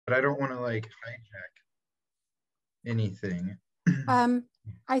but I don't want to like hijack anything.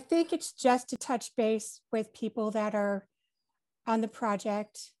 I think it's just to touch base with people that are on the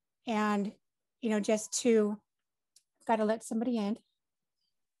project and, just to, got to let somebody in.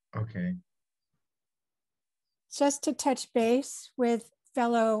 Okay. Just to touch base with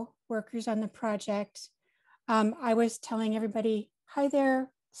fellow workers on the project. I was telling everybody, hi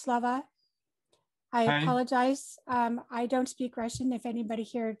there, Slava. I Hi. apologize. I don't speak Russian if anybody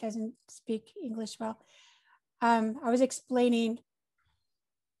here doesn't speak English well. I was explaining,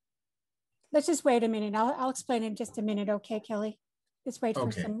 let's just wait a minute. I'll explain in just a minute, okay, Kelly? Let's wait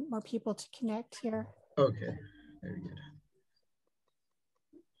for some more people to connect here. Okay, very good.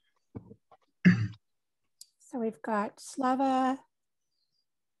 So we've got Slava, I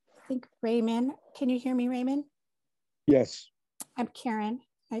think Raymond. Can you hear me, Raymond? Yes. I'm Karen.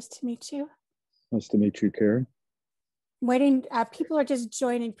 Nice to meet you. Nice to meet you, Karen. Waiting, people are just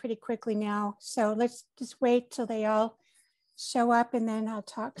joining pretty quickly now. So let's just wait till they all show up and then I'll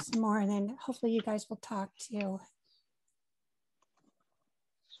talk some more and then hopefully you guys will talk too.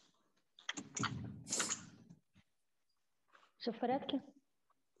 Все в порядке?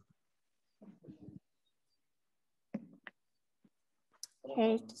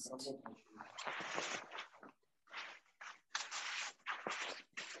 Okay.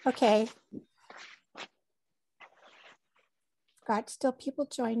 Okay. Got still people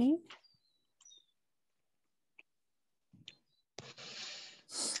joining.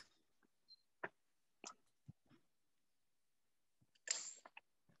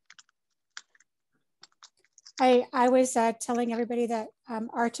 I was telling everybody that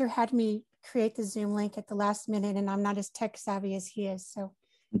Archer had me create the Zoom link at the last minute and I'm not as tech savvy as he is. So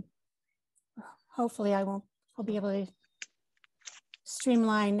hopefully I'll be able to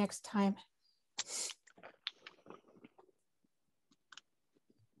streamline next time.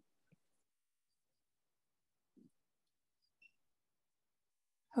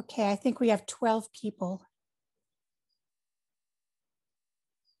 Okay, I think we have 12 people.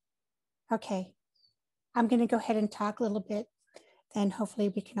 Okay, I'm going to go ahead and talk a little bit, then hopefully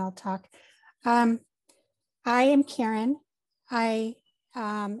we can all talk. I am Karen. I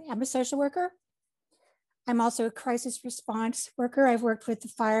am a social worker. I'm also a crisis response worker. I've worked with the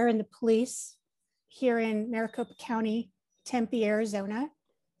fire and the police here in Maricopa County, Tempe, Arizona,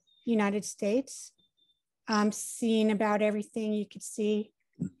 United States. I'm seeing about everything you could see,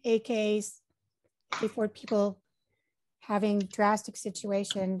 AKs, before people having drastic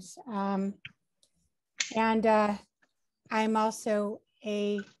situations. And I'm also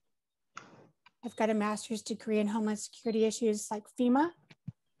I've got a master's degree in Homeland Security issues like FEMA.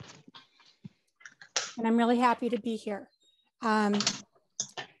 And I'm really happy to be here. Why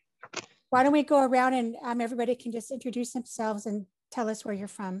don't we go around and everybody can just introduce themselves and tell us where you're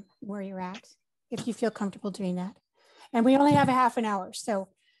from, where you're at, if you feel comfortable doing that. And we only have a half an hour. So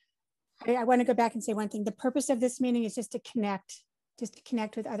I want to go back and say one thing. The purpose of this meeting is just to connect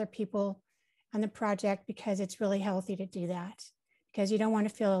with other people on the project because it's really healthy to do that because you don't want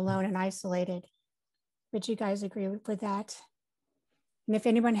to feel alone and isolated. Would you guys agree with that? And if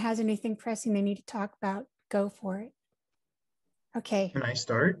anyone has anything pressing they need to talk about, go for it. Okay. Can I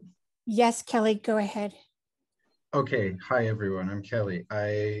start? Yes, Kelly, go ahead. Okay. Hi, everyone. I'm Kelly.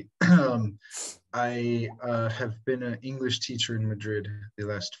 I have been an English teacher in Madrid the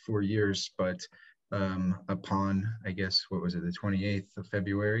last 4 years, but upon, I guess, what was it, the 28th of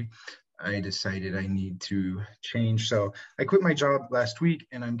February, I decided I need to change. So I quit my job last week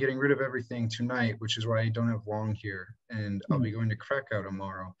and I'm getting rid of everything tonight, which is why I don't have long here. And I'll be going to Krakow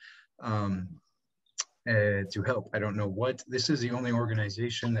tomorrow to help. I don't know what. This is the only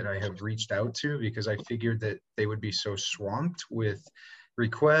organization that I have reached out to because I figured that they would be so swamped with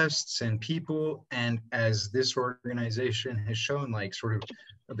requests and people. And as this organization has shown, like sort of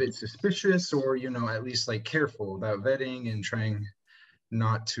a bit suspicious or, at least like careful about vetting and trying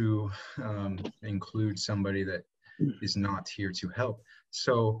not to include somebody that is not here to help.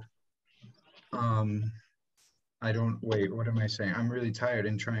 So what am I saying? I'm really tired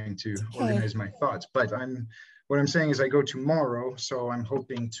and trying to organize my thoughts, but what I'm saying is I go tomorrow. So I'm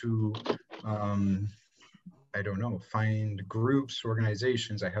hoping to, I don't know, find groups,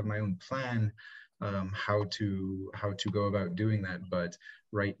 organizations. I have my own plan how to go about doing that. But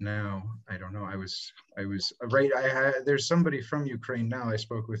right now, I don't know. There's somebody from Ukraine now I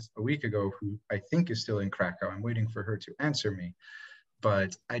spoke with a week ago who I think is still in Krakow. I'm waiting for her to answer me,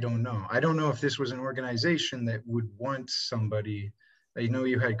 but I don't know. I don't know if this was an organization that would want somebody. I know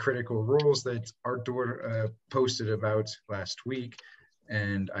you had critical roles that Artur posted about last week,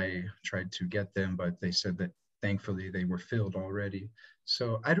 and I tried to get them, but they said that thankfully they were filled already.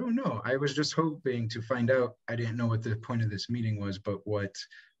 So I don't know. I was just hoping to find out. I didn't know what the point of this meeting was, but what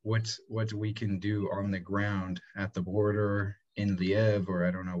we can do on the ground at the border in Lviv, or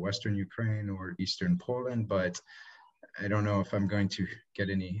I don't know, Western Ukraine or Eastern Poland, but I don't know if I'm going to get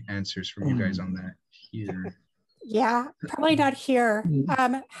any answers from you guys on that here. Yeah, probably not here.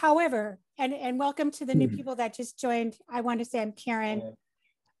 However, and welcome to the new people that just joined. I want to say I'm Karen.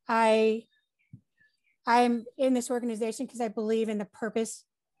 I'm in this organization because I believe in the purpose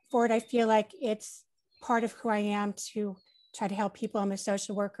for it. I feel like it's part of who I am to try to help people. I'm a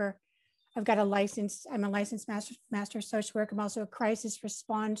social worker. I've got a license. I'm a licensed master social worker. I'm also a crisis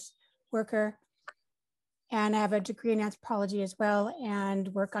response worker. And I have a degree in anthropology as well, and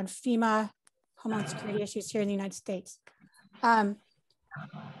work on FEMA, Homeland Security issues here in the United States. And,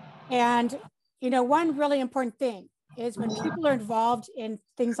 you know, one really important thing is when people are involved in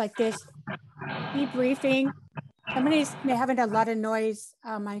things like this, debriefing, somebody's having a lot of noise.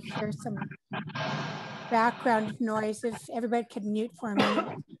 I hear some background noise. If everybody could mute for a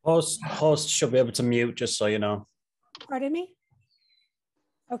minute. Host should be able to mute, just so you know. Pardon me?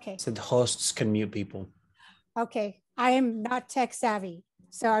 Okay. So the hosts can mute people. Okay. I am not tech savvy.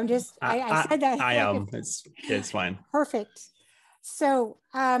 So I'm just, I said that. I am. It's fine. Perfect. So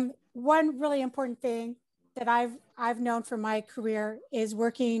one really important thing that I've known from my career is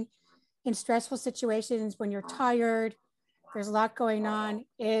working in stressful situations when you're tired, there's a lot going on,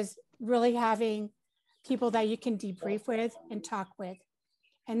 is really having people that you can debrief with and talk with.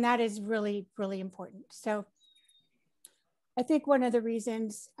 And that is really, really important. So I think one of the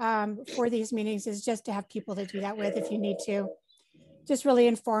reasons for these meetings is just to have people to do that with if you need to. Just really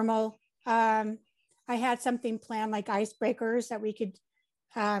informal. I had something planned like icebreakers that we could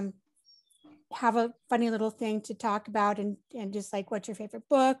have a funny little thing to talk about and just like what's your favorite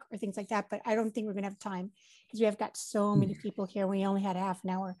book or things like that. But I don't think we're gonna have time because we have got so many people here. We only had a half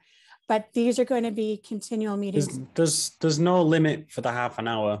an hour, but these are going to be continual meetings. There's no limit for the half an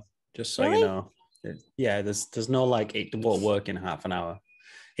hour, just so Really? you know. Yeah, there's no like it won't work in half an hour.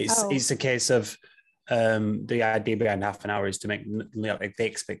 It's a case of the idea behind half an hour is to make like the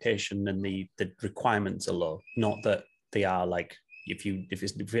expectation and the requirements are low, not that they are like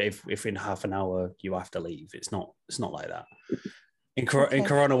if in half an hour you have to leave. It's not like that. In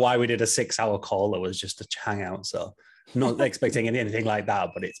Corona, why we did a 6-hour call that was just a hangout, so not expecting anything like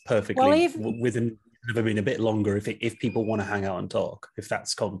that, but it's perfectly within never been a bit longer if people want to hang out and talk, if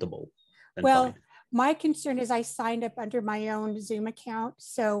that's comfortable. Well, fine. My concern is I signed up under my own Zoom account,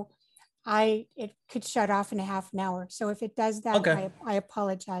 so it could shut off in a half an hour. So if it does that, okay. I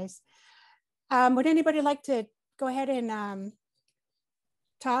apologize. Would anybody like to go ahead and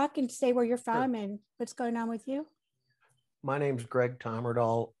talk and say where you're from and what's going on with you? My name's Greg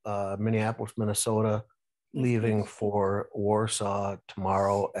Tomerdahl, Minneapolis, Minnesota, leaving for Warsaw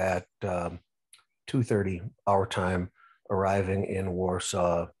tomorrow at 2:30 our time, arriving in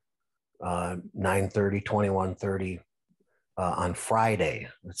Warsaw 9:30, 21:30 on Friday.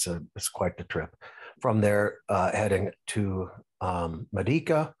 It's quite the trip. From there, heading to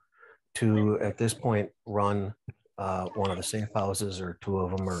Medica to, at this point, run one of the safe houses or two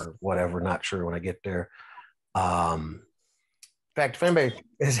of them or whatever, not sure when I get there. In fact, if anybody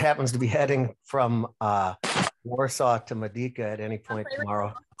happens to be heading from Warsaw to Medica at any point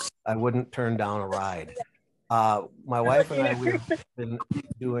tomorrow, I wouldn't turn down a ride. My wife and I, we've been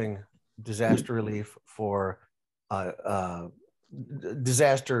doing disaster relief for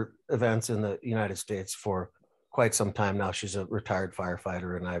disaster events in the United States for quite some time now. She's a retired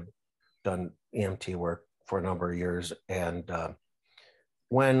firefighter, and I've done EMT work for a number of years. And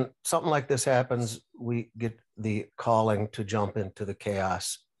when something like this happens, we get the calling to jump into the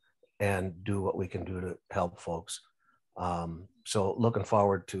chaos and do what we can do to help folks. So looking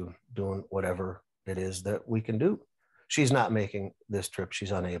forward to doing whatever it is that we can do. She's not making this trip.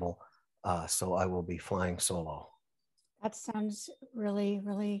 She's unable. So I will be flying solo. That sounds really,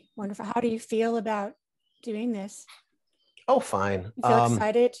 really wonderful. How do you feel about doing this? Oh, fine. You feel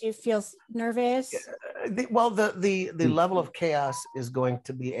excited? Do you feel nervous? The level of chaos is going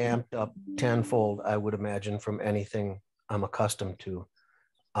to be amped up tenfold, I would imagine, from anything I'm accustomed to.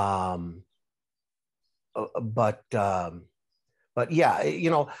 But yeah,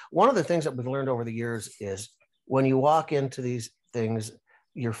 you know, one of the things that we've learned over the years is when you walk into these things,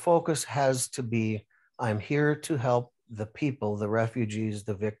 your focus has to be, I'm here to help the people, the refugees,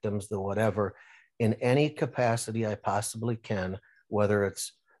 the victims, the whatever, in any capacity I possibly can, whether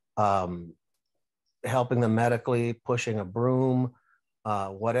it's helping them medically, pushing a broom,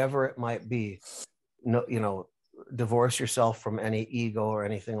 whatever it might be. No, you know, divorce yourself from any ego or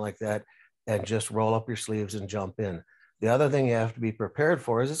anything like that, and just roll up your sleeves and jump in. The other thing you have to be prepared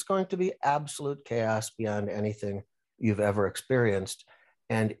for is it's going to be absolute chaos beyond anything you've ever experienced.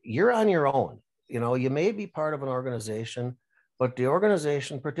 And you're on your own. You know, you may be part of an organization, but the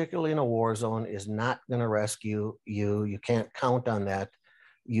organization, particularly in a war zone, is not going to rescue you. You can't count on that.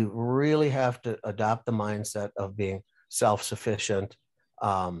 You really have to adopt the mindset of being self-sufficient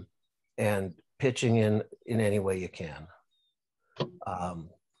and pitching in any way you can.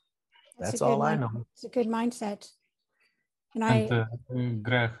 That's all I know. It's a good mindset. And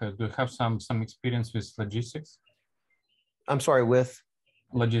Greg, do you have some experience with logistics? I'm sorry, with?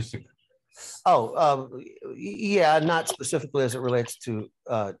 Logistics. Oh, yeah, not specifically as it relates to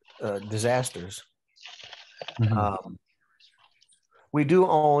disasters. Mm-hmm. We do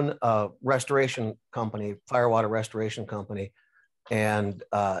own a restoration company, firewater restoration company, and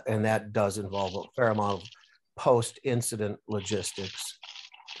that does involve a fair amount of post-incident logistics.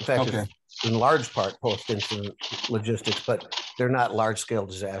 In fact, okay. It's in large part post-incident logistics, but they're not large-scale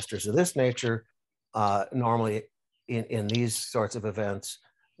disasters of this nature. Normally, in these sorts of events,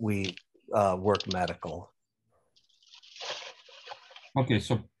 we work medical. Okay,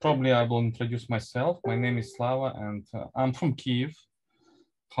 so probably I will introduce myself. My name is Slava, and I'm from Kyiv.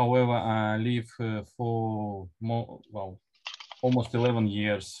 However, I live for almost 11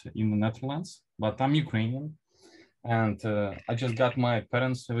 years in the Netherlands, but I'm Ukrainian. And I just got my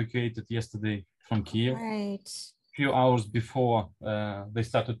parents evacuated yesterday from Kyiv. Right. A few hours before they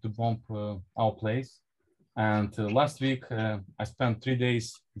started to bomb our place. And last week, I spent 3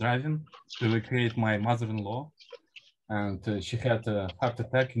 days driving to evacuate my mother-in-law. And she had a heart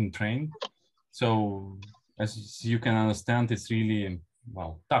attack in train. So as you can understand, it's really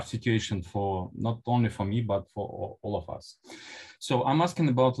tough situation for not only for me, but for all of us. So I'm asking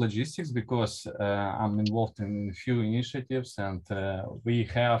about logistics because I'm involved in a few initiatives and we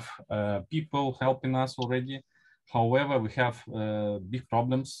have people helping us already. However, we have big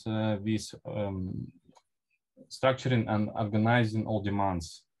problems with structuring and organizing all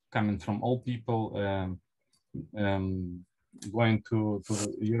demands coming from all people going to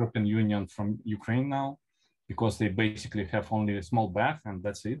the European Union from Ukraine now, because they basically have only a small bag and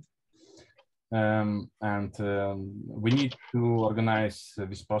that's it. We need to organize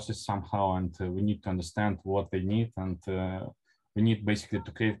this process somehow, and we need to understand what they need, and we need basically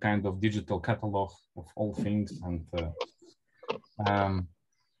to create kind of digital catalog of all things. And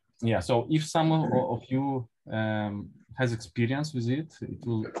yeah, so if some of you has experience with it, it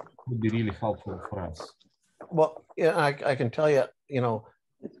would be really helpful for us. Well, yeah, I can tell you, you know,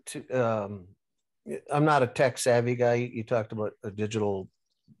 I'm not a tech savvy guy. You talked about a digital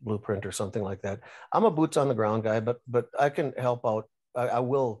blueprint or something like that. I'm a boots on the ground guy, but I can help out. I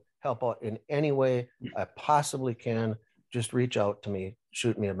will help out in any way I possibly can. Just reach out to me,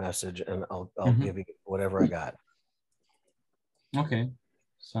 shoot me a message, and I'll give you whatever I got. Okay,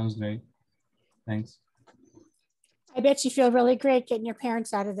 sounds great. Thanks. I bet you feel really great getting your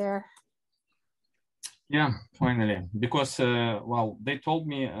parents out of there. Yeah, finally, because well, they told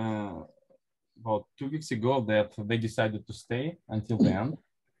me about 2 weeks ago that they decided to stay until the end,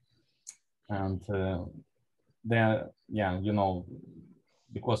 and they, yeah, you know,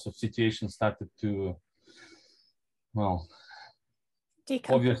 because of situation started to, well,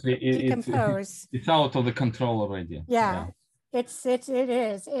 obviously it's out of the control already. Yeah. It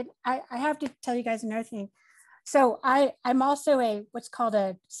is. I have to tell you guys another thing. So I'm also what's called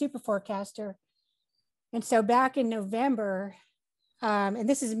a super forecaster. And so back in November, and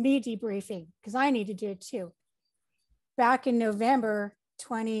this is me debriefing because I need to do it too. Back in November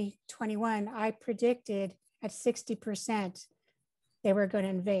 2021, I predicted at 60% they were going to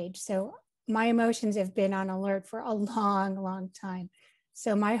invade. So my emotions have been on alert for a long, long time.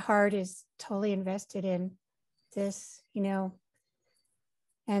 So my heart is totally invested in this, you know,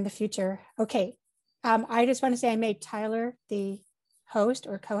 and the future. Okay. I just want to say I made Tyler the host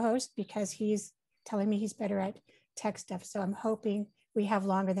or co-host because he's telling me he's better at tech stuff. So I'm hoping we have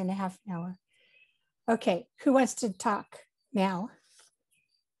longer than a half an hour. Okay, who wants to talk now?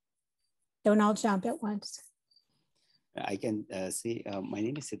 Don't all jump at once. I can say, my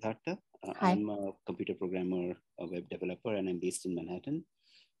name is Siddhartha. I'm a computer programmer, a web developer, and I'm based in Manhattan.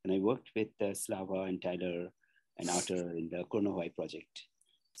 And I worked with Slava and Tyler and Artur in the Chrono Hawaii project.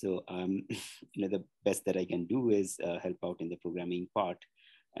 So, you know, the best that I can do is help out in the programming part.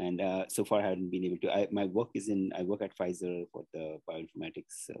 And so far I haven't been able to, my work is I work at Pfizer for the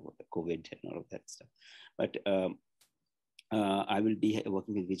bioinformatics, for the COVID and all of that stuff. But I will be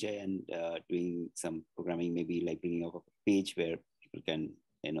working with Vijay and doing some programming, maybe like bringing up a page where people can,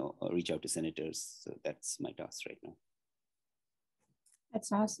 you know, reach out to senators. So that's my task right now.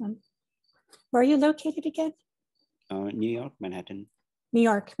 That's awesome. Where are you located again? New York, Manhattan. New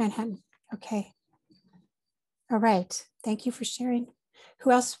York, Manhattan. Okay. All right. Thank you for sharing.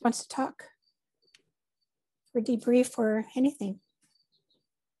 Who else wants to talk? Or debrief or anything?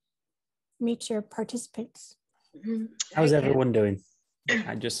 Meet your participants. How's everyone doing?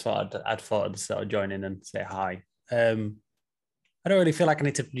 I just thought I'd sort of join in and say hi. I don't really feel like I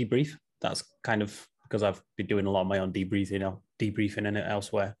need to debrief. That's kind of because I've been doing a lot of my own debriefing in it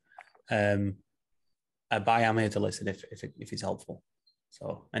elsewhere. But I am here to listen if it's helpful.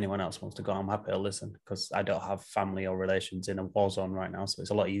 So anyone else wants to go, I'm happy to listen because I don't have family or relations in a war zone right now. So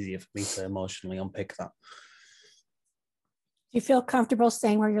it's a lot easier for me to emotionally unpick that. Do you feel comfortable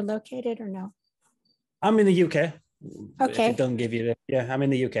saying where you're located or no? I'm in the UK. Okay. If it doesn't give you I'm in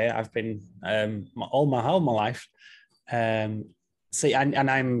the UK. I've been all my life. See, and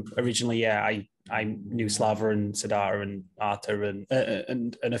I'm originally, I knew Slava and Siddhartha and Arta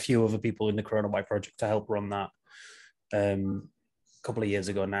and a few other people in the Corona White Project to help run that a couple of years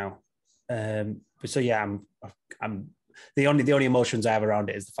ago now. So yeah, I'm the only emotions I have around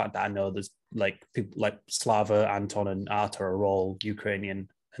it is the fact that I know there's like people like Slava, Anton, and Arta are all Ukrainian,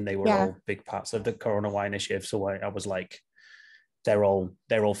 and they were all big parts of the Corona White Initiative. So I was like, they're all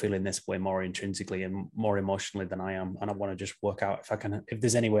feeling this way more intrinsically and more emotionally than I am, and I want to just work out if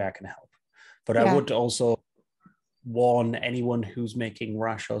there's any way I can help. But I would also warn anyone who's making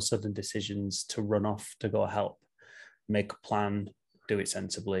rash or sudden decisions to run off to go help. Make a plan, do it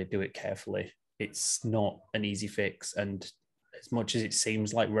sensibly, do it carefully. It's not an easy fix, and as much as it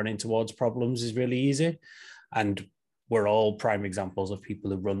seems like running towards problems is really easy, and we're all prime examples of people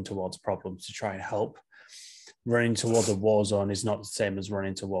who run towards problems to try and help. Running towards a war zone is not the same as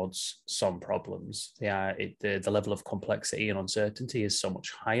running towards some problems. The level of complexity and uncertainty is so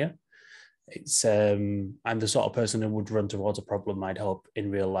much higher. I'm the sort of person who would run towards a problem I'd hope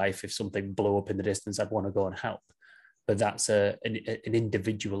in real life. If something blew up in the distance, I'd want to go and help. But that's an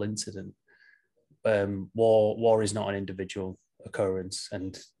individual incident. War is not an individual occurrence,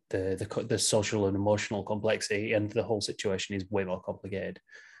 and the social and emotional complexity and the whole situation is way more complicated.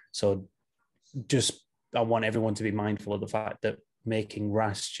 So I want everyone to be mindful of the fact that making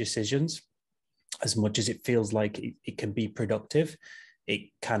rash decisions, as much as it feels like it can be productive,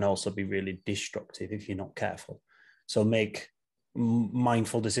 it can also be really destructive if you're not careful. So make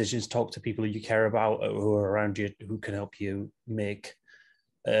mindful decisions, talk to people who you care about, who are around you, who can help you make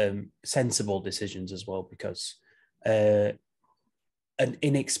sensible decisions as well, because an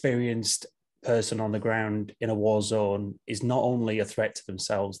inexperienced person on the ground in a war zone is not only a threat to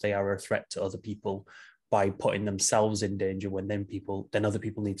themselves, they are a threat to other people by putting themselves in danger when then other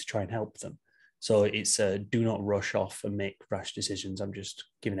people need to try and help them. So it's do not rush off and make rash decisions. I'm just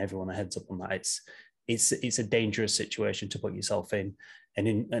giving everyone a heads up on that. It's a dangerous situation to put yourself in,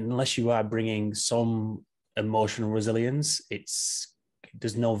 and unless you are bringing some emotional resilience,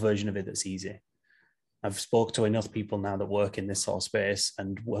 there's no version of it that's easy. I've spoke to enough people now that work in this sort of space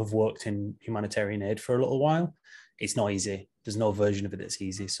and have worked in humanitarian aid for a little while. It's not easy. There's no version of it that's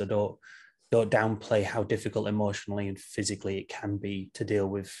easy. So don't downplay how difficult emotionally and physically it can be to deal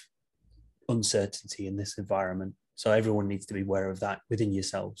with uncertainty in this environment. So everyone needs to be aware of that within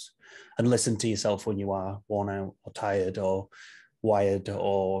yourselves, and listen to yourself when you are worn out or tired or wired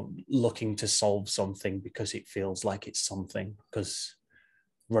or looking to solve something because it feels like it's something, because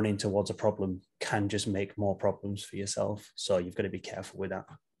running towards a problem can just make more problems for yourself. So you've got to be careful with that.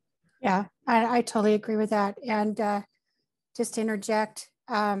 Yeah, I totally agree with that. And just to interject,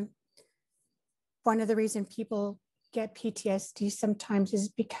 one of the reasons people get PTSD sometimes is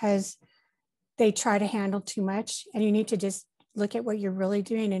because they try to handle too much, and you need to just look at what you're really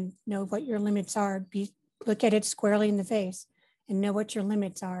doing and know what your limits are. Look at it squarely in the face and know what your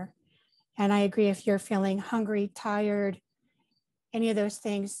limits are. And I agree, if you're feeling hungry, tired, any of those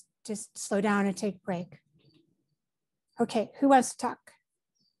things, just slow down and take a break. Okay, who wants to talk?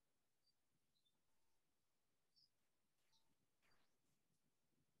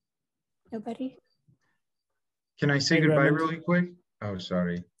 Nobody? Can I say Hey, goodbye Raymond. really quick? Oh,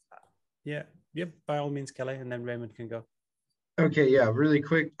 sorry. Yeah, by all means, Kelly, and then Raymond can go. Okay, yeah, really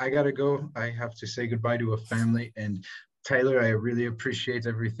quick. I gotta go. I have to say goodbye to a family. And Tyler, I really appreciate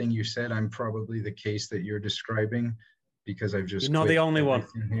everything you said. I'm probably the case that you're describing because I've just You're not the quit only one.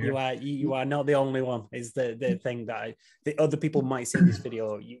 everything here. You are not the only one. Is the thing that the other people might see this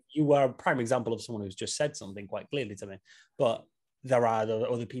video. You are a prime example of someone who's just said something quite clearly to me. But there are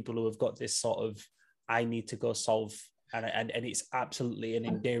other people who have got this sort of, I need to go solve, and it's absolutely an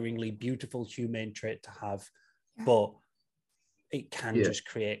endearingly beautiful, humane trait to have, but it can just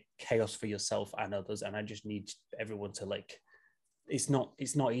create chaos for yourself and others. And I just need everyone to it's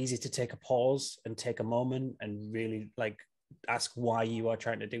not easy to take a pause and take a moment and really like ask why you are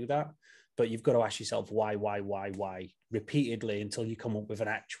trying to do that. But you've got to ask yourself why repeatedly until you come up with an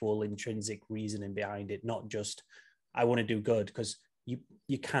actual intrinsic reasoning behind it, not just I want to do good, because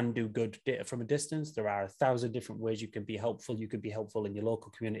you can do good from a distance. There are 1,000 different ways you can be helpful. You could be helpful in your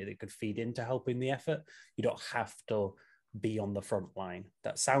local community that could feed into helping the effort. You don't have to be on the front line.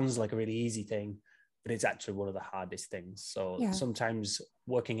 That sounds like a really easy thing, but it's actually one of the hardest things. So sometimes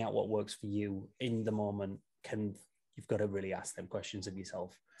working out what works for you in the moment you've got to really ask them questions of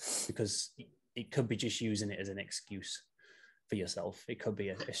yourself, because it could be just using it as an excuse for yourself. It could be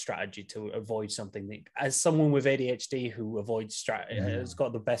a strategy to avoid something that, as someone with ADHD who has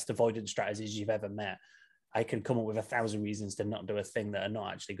got the best avoidance strategies you've ever met, I can come up with 1,000 reasons to not do a thing that are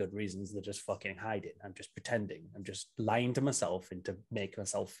not actually good reasons. They're just fucking hiding. I'm just pretending. I'm just lying to myself and to make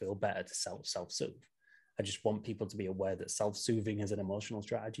myself feel better to self-soothe. I just want people to be aware that self-soothing as an emotional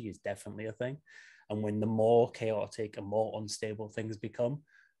strategy is definitely a thing. And when the more chaotic and more unstable things become,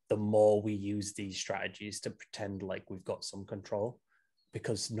 the more we use these strategies to pretend like we've got some control,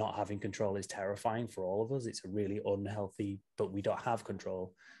 because not having control is terrifying for all of us. It's a really unhealthy, but we don't have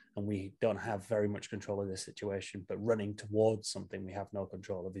control, and we don't have very much control of this situation. But running towards something we have no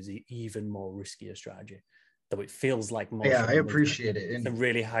control of is an even more riskier strategy. Though it feels like most. Yeah, I appreciate it. It's a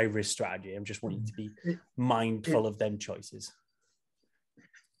really high risk strategy. I'm just wanting to be mindful of them choices.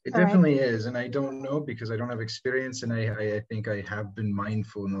 It definitely is. And I don't know, because I don't have experience, and I think I have been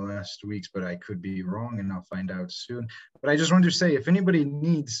mindful in the last weeks, but I could be wrong, and I'll find out soon. But I just wanted to say, if anybody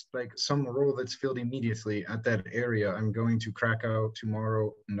needs like some role that's filled immediately at that area, I'm going to Krakow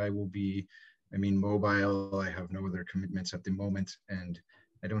tomorrow, and I will be, mobile. I have no other commitments at the moment, and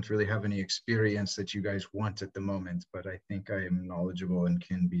I don't really have any experience that you guys want at the moment, but I think I am knowledgeable and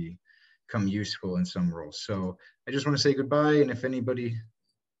can become useful in some roles. So I just want to say goodbye, and if anybody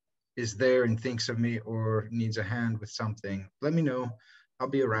is there and thinks of me or needs a hand with something, let me know. I'll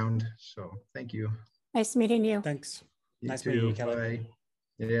be around. So thank you. Nice meeting you. Thanks. Nice meeting you, Kelly. Bye.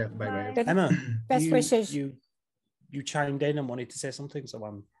 Yeah, bye. Emma, best wishes. You chimed in and wanted to say something, so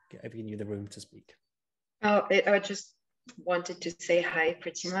I'm giving you the room to speak. Oh, I just wanted to say hi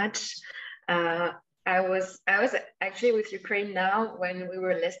pretty much. I was actually with Ukraine now when we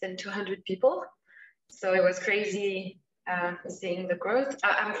were less than 200 people. So it was crazy seeing the growth.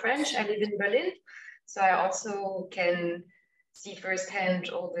 I'm French, I live in Berlin. So I also can see firsthand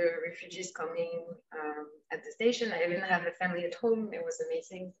all the refugees coming at the station. I even have a family at home. It was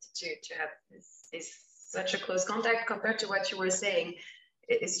amazing to have this such a close contact compared to what you were saying.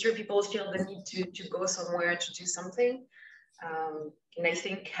 It's true, people feel the need to go somewhere to do something. And I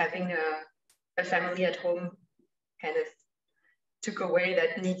think having a family at home kind of took away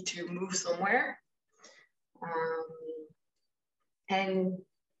that need to move somewhere. And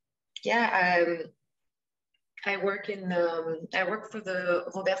yeah, I work for the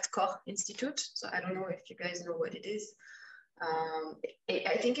Robert Koch Institute. So I don't know if you guys know what it is.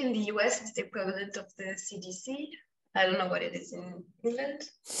 I think in the US it's the equivalent of the CDC. I don't know what it is in England.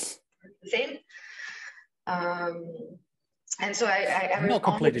 The same. And so I'm not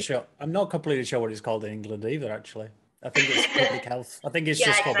completely sure. I'm not completely sure what it's called in England either, actually. I think it's public health. I think it's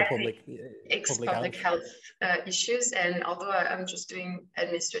just called the public health issues. And although I'm just doing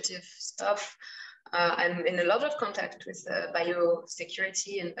administrative stuff, I'm in a lot of contact with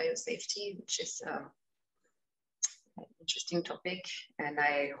biosecurity and biosafety, which is an interesting topic. And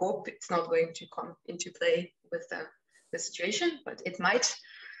I hope it's not going to come into play with the situation, but it might.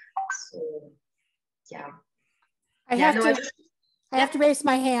 So, yeah. I have to raise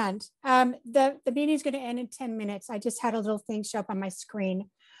my hand. The meeting is going to end in 10 minutes. I just had a little thing show up on my screen.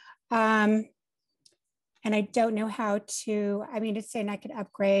 And I don't know how to, it's saying I could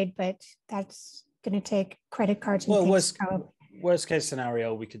upgrade, but that's going to take credit cards. And worst case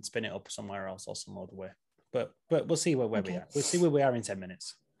scenario, we could spin it up somewhere else or some other way. But we'll see where we are. We'll see where we are in 10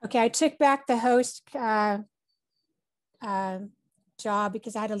 minutes. Okay, I took back the host job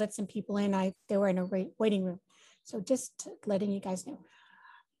because I had to let some people in. They were in a waiting room. So just letting you guys know.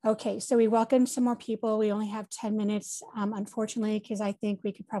 Okay, so we welcome some more people. We only have 10 minutes, unfortunately, because I think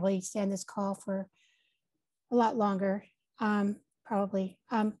we could probably stand this call for a lot longer, probably.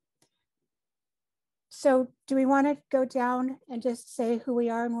 So do we want to go down and just say who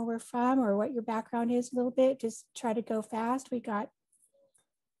we are and where we're from or what your background is a little bit? Just try to go fast. We got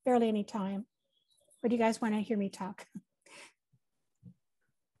barely any time. Or do you guys want to hear me talk?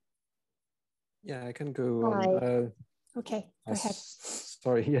 Yeah, I can go. Right. Okay, go ahead.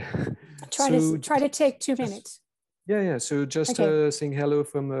 Sorry, yeah. Try to take 2 minutes. Yeah. So just saying hello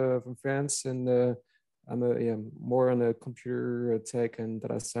from France, and I'm more on the computer tech and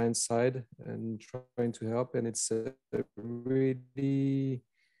data science side and trying to help. And it's really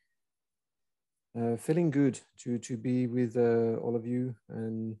feeling good to be with all of you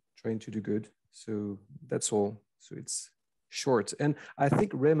and trying to do good. So that's all. So it's short. And I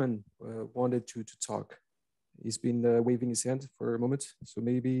think Raymond wanted to talk. He's been waving his hand for a moment. So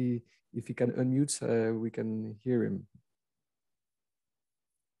maybe if he can unmute, we can hear him.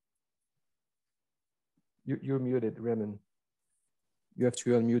 You're muted, Raymond. You have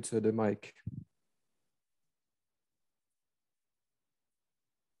to unmute the mic.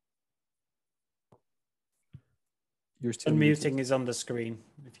 You're still unmuting is on the screen.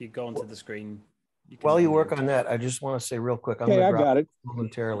 If you go onto the screen. While you work on that, I just want to say real quick, I'm Okay, going I to drop got it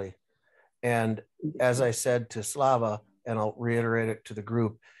momentarily. And as I said to Slava, and I'll reiterate it to the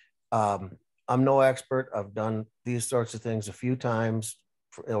group, I'm no expert. I've done these sorts of things a few times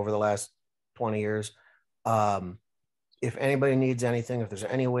over the last 20 years. If anybody needs anything, if there's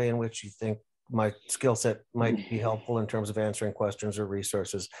any way in which you think my skill set might be helpful in terms of answering questions or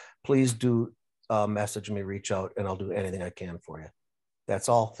resources, please do message me, reach out, and I'll do anything I can for you. That's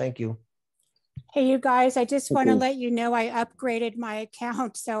all. Thank you. Hey, you guys, I just want to let you know I upgraded my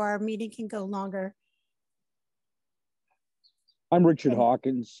account so our meeting can go longer. I'm Richard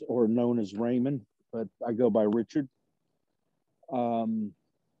Hawkins, or known as Raymond, but I go by Richard. I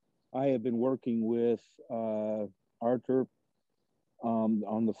have been working with Arthur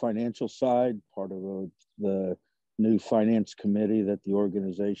on the financial side, part of the new finance committee that the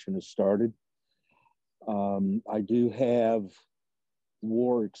organization has started. I do have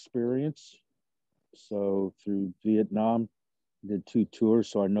war experience. So through Vietnam, did 2 tours,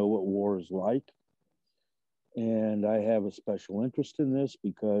 so I know what war is like. And I have a special interest in this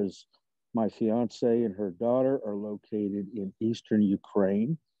because my fiance and her daughter are located in Eastern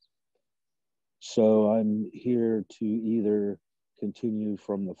Ukraine. So I'm here to either continue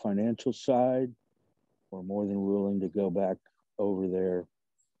from the financial side or more than willing to go back over there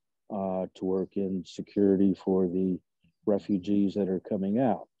to work in security for the refugees that are coming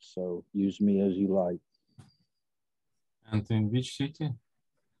out. So use me as you like. And in which city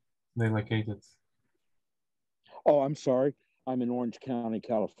they located? Oh, I'm sorry. I'm in Orange County,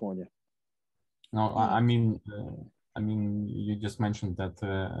 California. No, I mean, you just mentioned that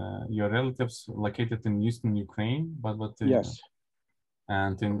your relatives located in Eastern Ukraine, but yes,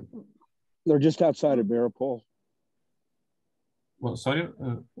 and they're just outside of Mariupol. Well, sorry,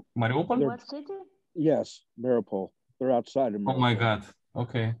 Mariupol. What city? Yes, Mariupol. They're outside of Mariupol. Oh my God.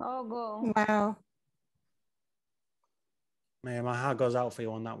 Okay. Oh, go. Wow. Man, my heart goes out for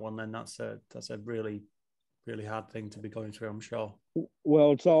you on that one. Then that's a really hard thing to be going through, I'm sure.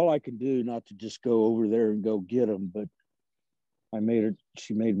 Well, it's all I can do not to just go over there and go get them, but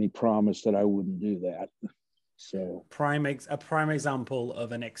she made me promise that I wouldn't do that. So a prime example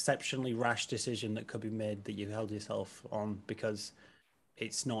of an exceptionally rash decision that could be made that you held yourself on, because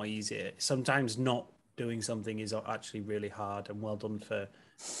it's not easy. Sometimes not doing something is actually really hard, and well done for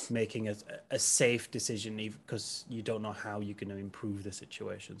making a safe decision, even because you don't know how you're going to improve the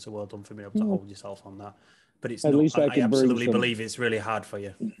situation. So well done for being able to hold yourself on that. But it's at least I absolutely believe it's really hard for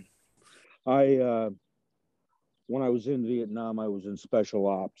you. When I was in Vietnam, I was in special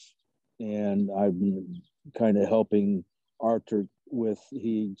ops, and I've been kind of helping Arthur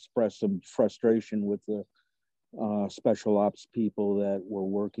he expressed some frustration with the special ops people that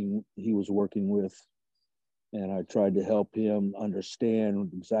he was working with. And I tried to help him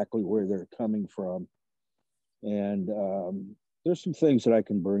understand exactly where they're coming from. And there's some things that I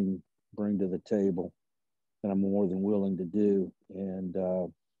can bring to the table that I'm more than willing to do. And,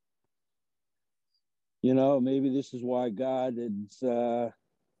 maybe this is why God has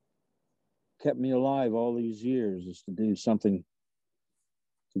kept me alive all these years, is to do something,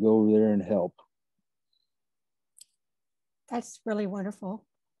 to go over there and help. That's really wonderful.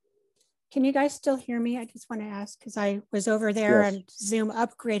 Can you guys still hear me? I just want to ask, because I was over there on Zoom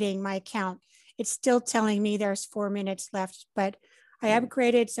upgrading my account. It's still telling me there's 4 minutes left, but I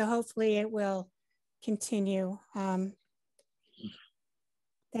upgraded, so hopefully it will continue. Thank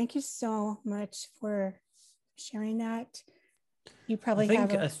you so much for sharing that. You probably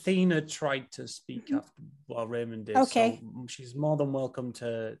have Athena tried to speak after while Raymond did. Okay. So she's more than welcome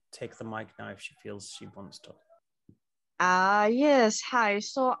to take the mic now if she feels she wants to. Yes. Hi.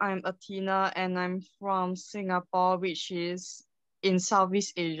 So I'm Athena and I'm from Singapore, which is in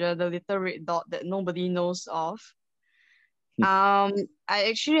Southeast Asia, the little red dot that nobody knows of. I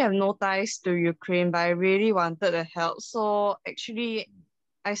actually have no ties to Ukraine, but I really wanted to help. So actually,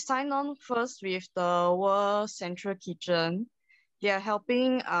 I signed on first with the World Central Kitchen they are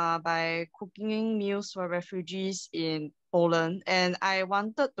helping by cooking meals for refugees in Poland. And I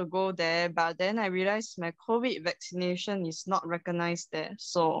wanted to go there, but then I realized my COVID vaccination is not recognized there,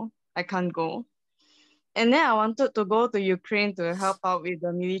 so I can't go. And then I wanted to go to Ukraine to help out with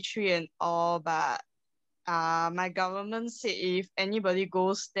the military and all, but my government said if anybody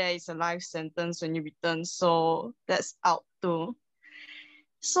goes there, it's a life sentence when you return. So that's out too.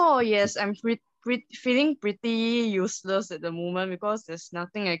 So yes, I'm feeling pretty useless at the moment because there's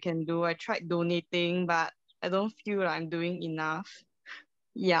nothing I can do. I tried donating, but I don't feel like I'm doing enough.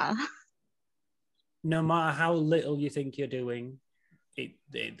 Yeah. No matter how little you think you're doing,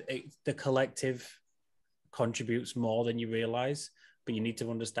 the collective contributes more than you realize. But you need to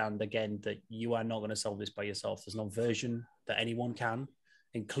understand again that you are not going to solve this by yourself. There's no version that anyone can,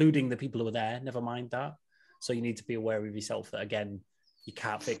 including the people who are there. Never mind that. So you need to be aware of yourself that again, you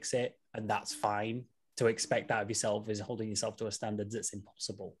can't fix it, and that's fine. To expect that of yourself is holding yourself to a standard that's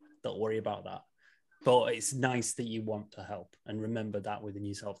impossible. Don't worry about that. But it's nice that you want to help, and remember that within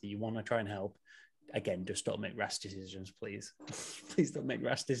yourself that you want to try and help. Again, just don't make rash decisions, please. Please don't make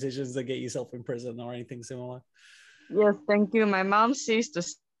rash decisions that get yourself in prison or anything similar. Yes, thank you. My mom says the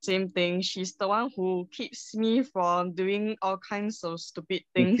same thing. She's the one who keeps me from doing all kinds of stupid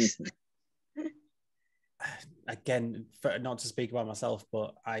things. Again, not to speak about myself,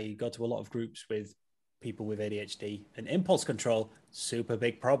 but I go to a lot of groups with people with ADHD, and impulse control, super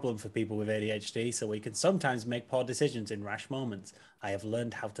big problem for people with ADHD. So we can sometimes make poor decisions in rash moments. I have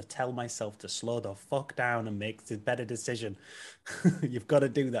learned how to tell myself to slow the fuck down and make the better decision. You've got to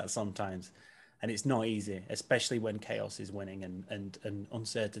do that sometimes. And it's not easy, especially when chaos is winning and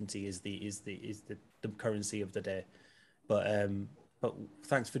uncertainty is the currency of the day. But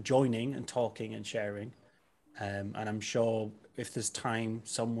thanks for joining and talking and sharing. And I'm sure if there's time,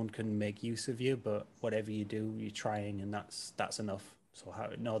 someone can make use of you. But whatever you do, you're trying, and that's enough. So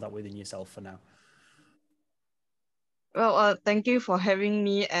know that within yourself for now. Well, thank you for having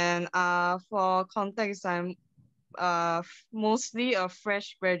me. And for context, I'm mostly a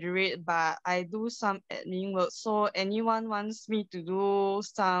fresh graduate, but I do some admin work. So anyone wants me to do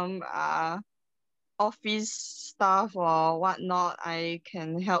some office stuff or whatnot, I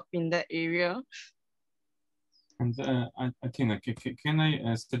can help in that area. And Athena, can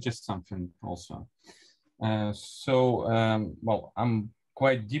I suggest something also? Well, I'm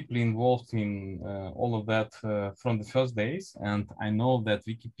quite deeply involved in all of that from the first days, and I know that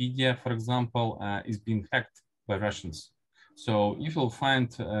Wikipedia, for example, is being hacked by Russians. So if you'll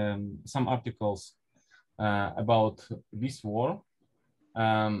find some articles about this war,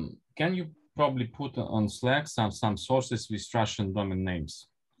 can you probably put on Slack some sources with Russian domain names?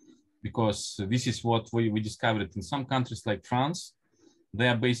 Because this is what we discovered in some countries like France. They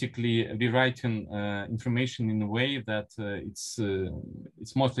are basically rewriting information in a way that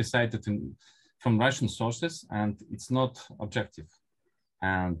it's mostly cited from Russian sources, and it's not objective.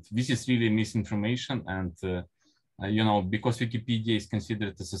 And this is really misinformation. And you know, because Wikipedia is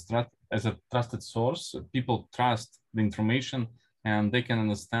considered as a trusted source, people trust the information, and they can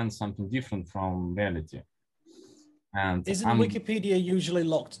understand something different from reality. And isn't Wikipedia usually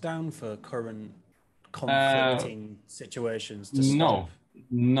locked down for current conflicting situations? No.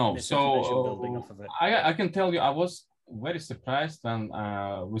 So building off of it? I can tell you, I was very surprised when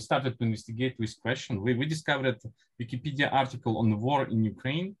we started to investigate this question. We discovered a Wikipedia article on the war in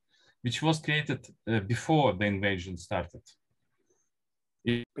Ukraine, which was created before the invasion started.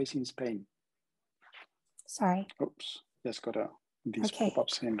 Based in Spain. Sorry. Oops, just got these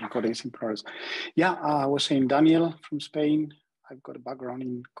pop-ups saying recordings in progress. Yeah, I was saying Daniel from Spain. I've got a background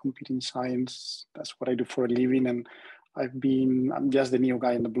in computing science. That's what I do for a living. And I'm just the new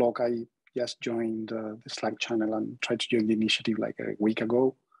guy in the blog. I just joined the Slack channel and tried to join the initiative like a week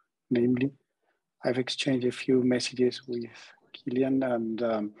ago, namely. I've exchanged a few messages with Killian and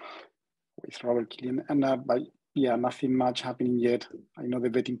with Robert Killian. And but yeah, nothing much happening yet. I know the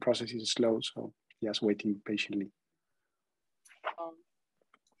vetting process is slow, so just waiting patiently.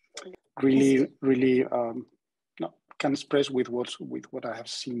 Really can express with what I have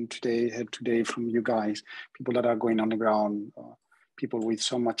seen heard today from you guys, people that are going on the ground, people with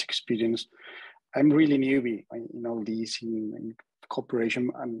so much experience. I'm really newbie in all these in cooperation,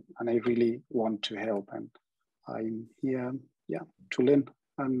 and I really want to help, and I'm here, to learn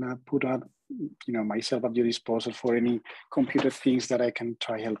and put out, myself at your disposal for any computer things that I can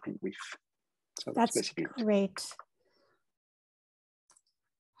try helping with. So that's basically great.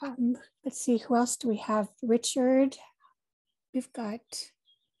 Let's see, who else do we have? Richard. We've got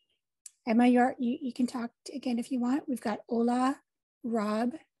Emma. You can talk again if you want. We've got Ola,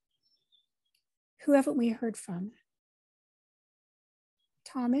 Rob. Who haven't we heard from?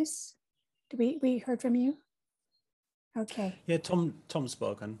 Thomas, we heard from you? Okay. Yeah, Tom's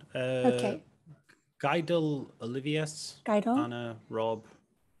spoken. Okay. Guidel, Olivias, Guidel, Anna, Rob,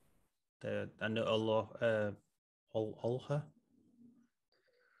 and Olha.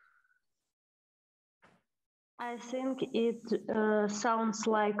 I think it sounds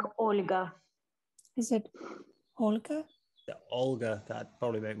like Olga. Is it Olga? Yeah, Olga, that'd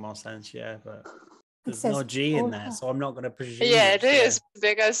probably make more sense, yeah, but there's says no G in Olga. there, so I'm not going to presume. Yeah, it is,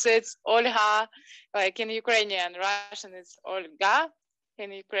 because it's Olha, like in Ukrainian, Russian it's Olga,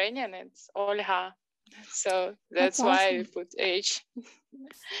 in Ukrainian it's Olha. So that's why I put H.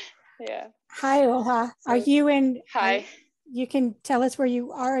 Yeah. Hi, Olha. Are you in? Hi. You can tell us where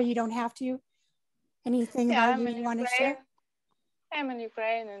you are, or you don't have to. Anything about you want to share? I'm in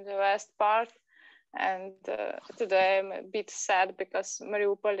Ukraine, in the west part, and today I'm a bit sad because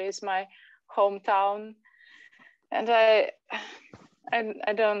Mariupol is my hometown, and I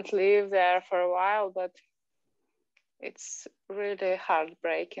don't live there for a while, but it's really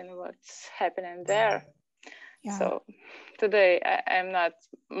heartbreaking what's happening there. Yeah. So today I'm not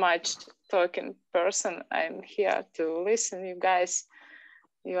much talking person. I'm here to listen. You guys,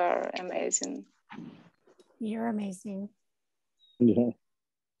 you are amazing. You're amazing. Yeah.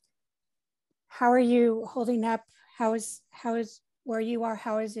 How are you holding up? How is where you are?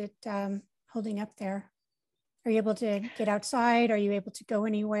 How is it holding up there? Are you able to get outside? Are you able to go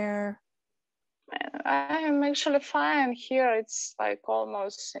anywhere? I am actually fine here. It's like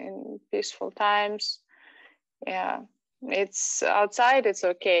almost in peaceful times. Yeah, it's outside, it's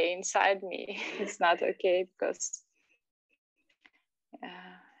okay. Inside me, it's not okay because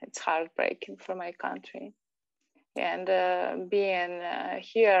it's heartbreaking for my country. And being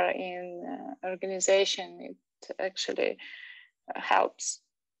here in organization, it actually helps.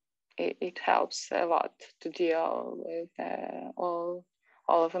 It helps a lot to deal with all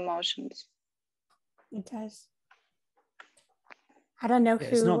of emotions. It does. I don't know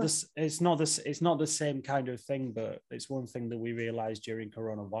who. It's not the same kind of thing, but it's one thing that we realized during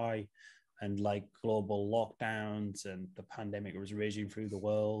Corona why, and like global lockdowns and the pandemic was raging through the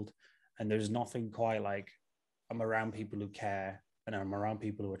world, and there's nothing quite like I'm around people who care, and I'm around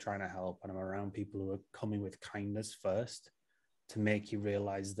people who are trying to help, and I'm around people who are coming with kindness first to make you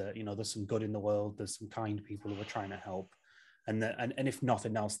realize that, you know, there's some good in the world, there's some kind people who are trying to help. And if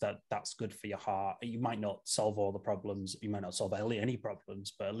nothing else, that's good for your heart. You might not solve all the problems, you might not solve any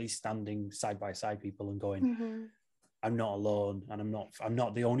problems, but at least standing side by side people and going, I'm not alone, and I'm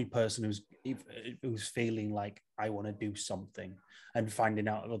not the only person who's feeling like I want to do something, and finding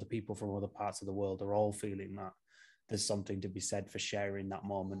out other people from other parts of the world are all feeling that. There's something to be said for sharing that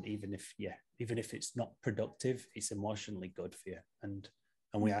moment, even if it's not productive, it's emotionally good for you, and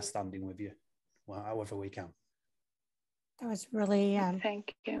we are standing with you, well, however we can. That was really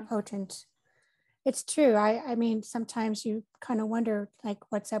thank you. Potent. It's true. I mean, sometimes you kind of wonder,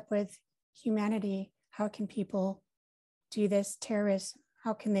 like, what's up with humanity? How can people do this? Terrorists?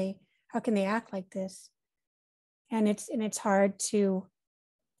 How can they act like this? And it's hard to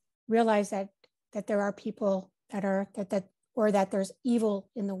realize that there are people that there's evil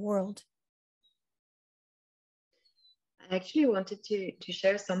in the world. I actually wanted to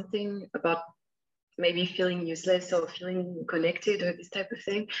share something about maybe feeling useless or feeling connected or this type of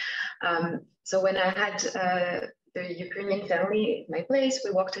thing. So when I had the Ukrainian family at my place,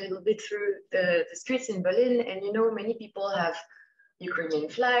 we walked a little bit through the streets in Berlin, and you know, many people have Ukrainian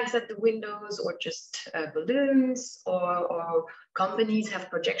flags at the windows, or just balloons, or companies have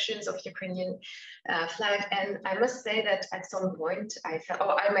projections of Ukrainian flag. And I must say that at some point I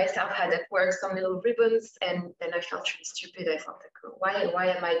myself had at work some little ribbons, and then I felt really stupid. I felt like, why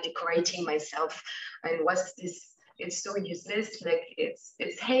am I decorating myself? And what's this? It's so useless. Like it's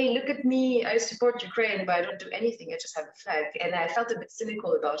hey, look at me, I support Ukraine, but I don't do anything. I just have a flag. And I felt a bit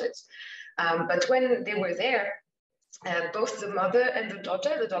cynical about it. But when they were there, both the mother and the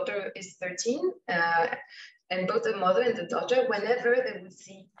daughter is 13, and both the mother and the daughter, whenever they would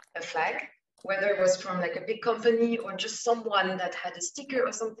see a flag, whether it was from like a big company or just someone that had a sticker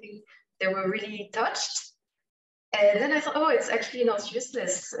or something, they were really touched. And then I thought, oh, it's actually not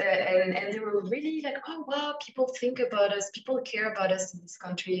useless. And they were really like, oh, wow, people think about us, people care about us in this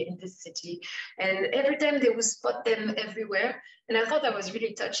country, in this city. And every time they would spot them everywhere. And I thought that was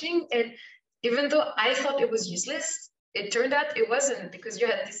really touching. And even though I thought it was useless, it turned out it wasn't, because you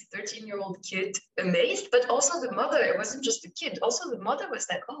had this 13-year-old kid amazed, but also the mother. It wasn't just the kid. Also the mother was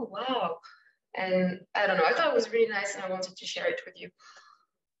like, oh, wow. And I don't know, I thought it was really nice, and I wanted to share it with you.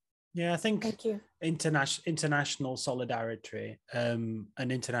 Yeah, I think international solidarity and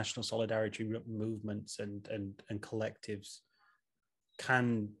international solidarity movements and collectives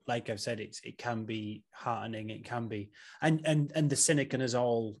can, like I've said, it can be heartening. It can be, and the cynic in us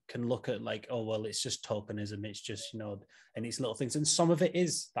all can look at like, oh well, it's just tokenism. It's just, you know, and it's little things, and some of it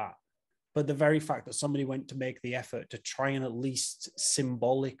is that. But the very fact that somebody went to make the effort to try and at least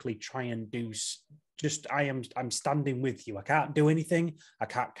symbolically try and do just, I'm standing with you. I can't do anything. I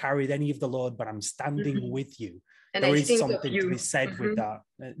can't carry any of the load, but I'm standing with you. And there I is think something to be said with that.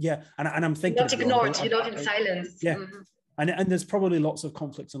 Yeah, and I'm thinking not ignored, you're not in silence. Yeah. And there's probably lots of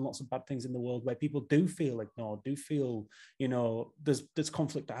conflicts and lots of bad things in the world where people do feel ignored, do feel, you know, there's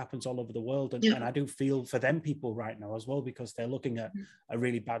conflict that happens all over the world. And I do feel for them people right now as well, because they're looking at a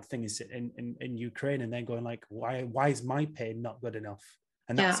really bad thing in Ukraine, and then going like, why is my pain not good enough?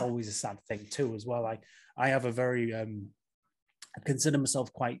 And that's always a sad thing too, as well. I have a very, I consider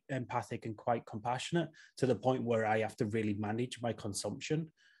myself quite empathic and quite compassionate, to the point where I have to really manage my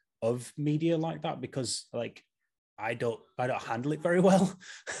consumption of media like that, because like, I don't handle it very well.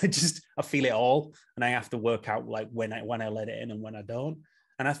 I feel it all, and I have to work out like when I let it in and when I don't.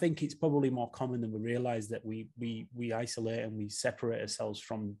 And I think it's probably more common than we realize that we isolate and we separate ourselves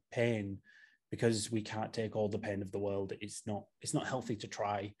from pain because we can't take all the pain of the world. It's not healthy to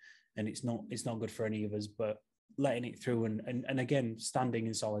try, and it's not good for any of us. But letting it through and again standing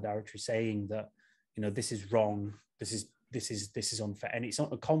in solidarity, saying that, you know, this is wrong. This is unfair, and it's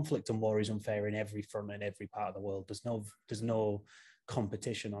not a conflict, and war is unfair in every front and every part of the world. There's no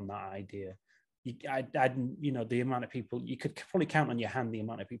competition on that idea. You know, the amount of people, you could probably count on your hand the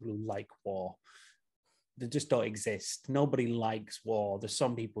amount of people who like war. They just don't exist. Nobody likes war. There's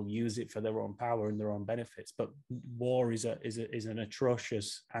some people use it for their own power and their own benefits, but war is an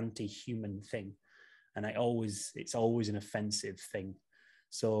atrocious anti-human thing, and it's always an offensive thing.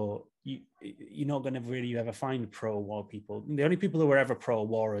 So you're not going to really ever find pro-war people. The only people who are ever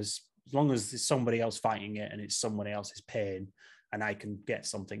pro-war is, as long as there's somebody else fighting it and it's somebody else's pain, and I can get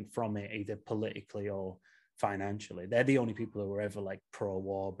something from it, either politically or financially. They're the only people who are ever like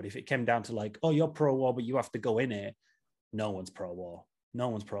pro-war. But if it came down to like, oh, you're pro-war, but you have to go in it, no one's pro-war. No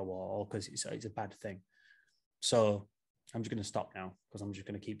one's pro-war, because it's a bad thing. So I'm just going to stop now, because I'm just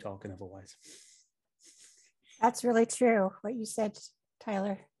going to keep talking otherwise. That's really true, what you said,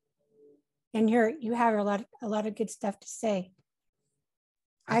 Tyler, and you have a lot of good stuff to say.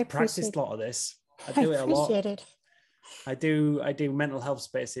 I practiced a lot of this. I do it a lot. I do mental health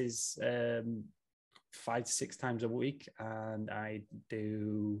spaces 5 to 6 times a week, and I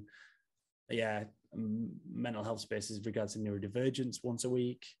do mental health spaces regards to neurodivergence once a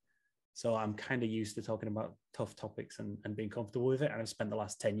week. So I'm kind of used to talking about tough topics and being comfortable with it. And I've spent the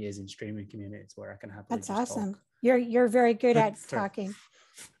last 10 years in streaming communities where I can happily. That's awesome. Talk. You're very good at talking.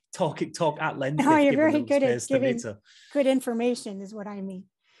 Talk at length. No, you're very good at giving good information, is what I mean.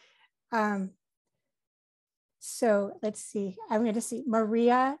 So let's see. I'm going to see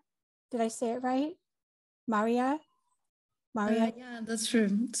Maria. Did I say it right? Maria? Yeah, that's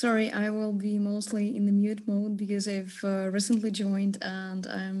true. Sorry, I will be mostly in the mute mode because I've recently joined and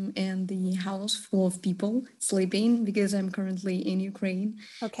I'm in the house full of people sleeping because I'm currently in Ukraine.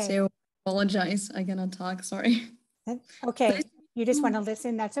 Okay. So apologize, I cannot talk, sorry. Okay, you just want to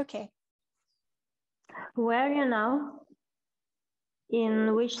listen, that's okay. Where are you now?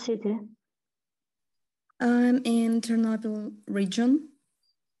 In which city? I'm in Ternopil region.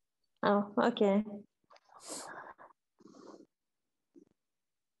 Oh, okay.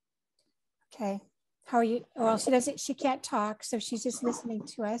 Okay, how are you? Well, she can't talk, so she's just listening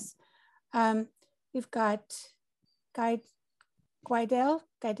to us. We've got Guidel.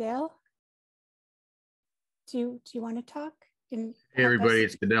 Do you want to talk? Hey everybody,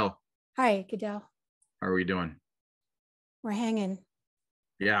 it's Guidel. Hi, Guidel. How are we doing? We're hanging.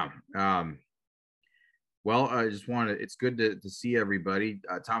 Yeah. Well, I just wanted, it's good to see everybody.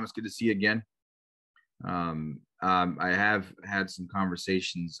 Thomas, good to see you again. I have had some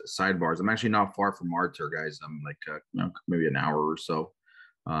conversations, sidebars. I'm actually not far from Artur, guys. I'm like maybe an hour or so.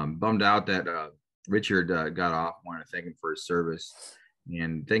 Bummed out that Richard got off. I want to thank him for his service,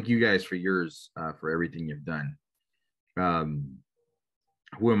 and thank you guys for yours, for everything you've done.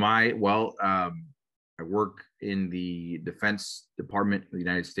 Who am I? Well, I work in the Defense Department of the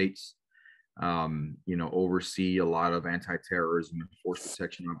United States. Oversee a lot of anti-terrorism and force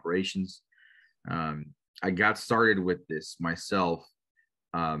protection operations. I got started with this myself.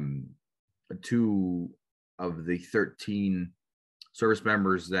 2 of the 13 service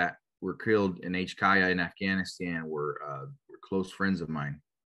members that were killed in HKIA in Afghanistan were close friends of mine.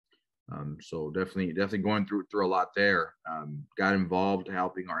 So definitely going through a lot there. Got involved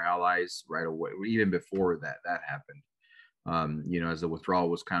helping our allies right away, even before that happened. As the withdrawal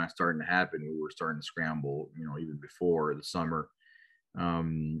was kind of starting to happen, we were starting to scramble, even before the summer.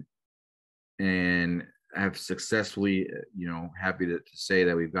 and have successfully, happy to say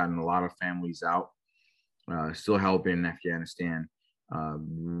that we've gotten a lot of families out, still helping in Afghanistan.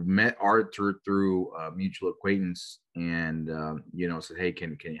 Met Arthur through a mutual acquaintance, and said, hey,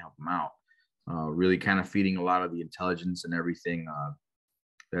 can you help him out? Really kind of feeding a lot of the intelligence and everything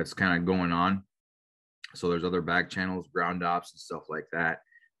that's kind of going on. So there's other back channels, ground ops and stuff like that,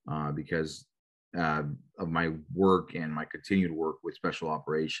 because of my work and my continued work with special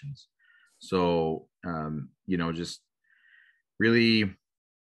operations. So, just really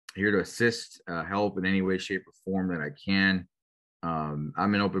here to assist, help in any way, shape, or form that I can. I'm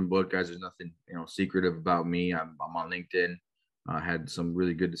an open book, guys. There's nothing, secretive about me. I'm on LinkedIn. Had some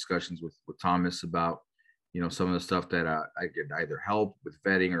really good discussions with Thomas about, some of the stuff that I could either help with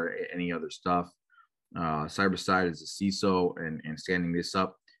vetting or any other stuff. Cyberside is a CISO and standing this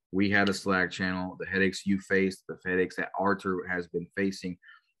up. We had a Slack channel. The headaches you faced, the headaches that Arthur has been facing,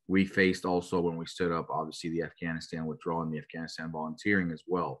 we faced also when we stood up, obviously, the Afghanistan withdrawal and the Afghanistan volunteering as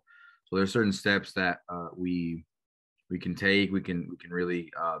well. So there's certain steps that we can take, we can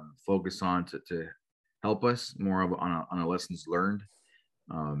really focus on to help us more of on a lessons learned.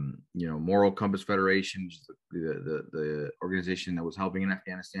 Moral Compass Federation, the organization that was helping in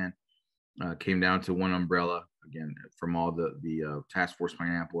Afghanistan, came down to one umbrella again from all the Task Force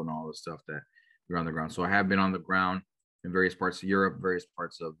Pineapple and all the stuff that we're on the ground. So I have been on the ground in various parts of Europe, various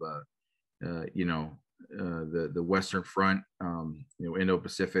parts of the Western Front,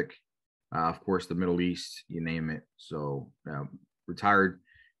 Indo-Pacific, of course the Middle East, you name it. So retired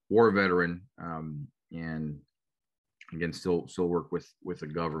war veteran, and again still work with the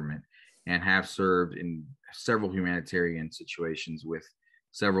government, and have served in several humanitarian situations with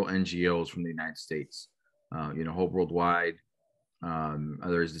several NGOs from the United States, Hope Worldwide,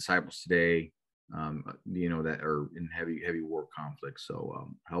 others, Disciples Today, that are in heavy war conflicts. So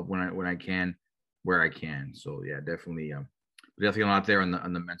help when I can, where I can. So yeah, definitely a lot there on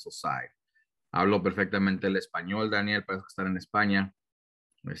the mental side. Hablo perfectamente el español, Daniel, para estar en España.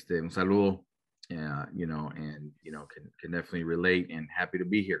 Un saludo, can definitely relate, and happy to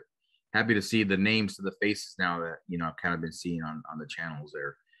be here. Happy to see the names to the faces now that, I've kind of been seeing on the channels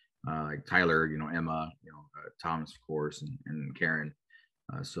there. Like Tyler, Emma, Thomas, of course, and Karen.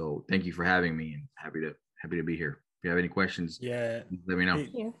 So thank you for having me, and happy to be here. If you have any questions, let me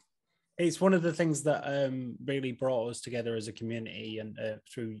know. It's one of the things that really brought us together as a community, and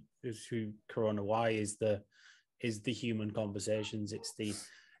through Corona Y is the human conversations.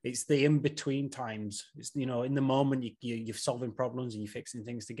 It's the in-between times. It's, in the moment you're solving problems and you're fixing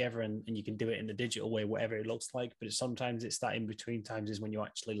things together, and you can do it in the digital way, whatever it looks like. But sometimes it's that in-between times is when you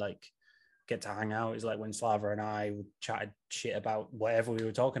actually get to hang out. It's like when Slava and I chatted shit about whatever we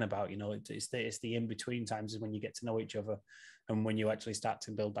were talking about. It's the in-between times is when you get to know each other, and when you actually start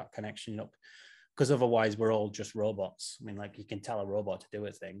to build that connection up. Because otherwise we're all just robots. I mean, like, you can tell a robot to do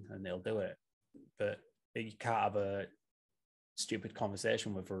a thing and they'll do it, but you can't have a stupid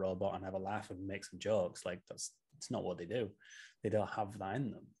conversation with a robot and have a laugh and make some jokes. Like, it's not what they do. They don't have that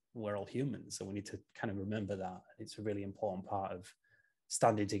in them. We're all humans, so we need to kind of remember that. It's a really important part of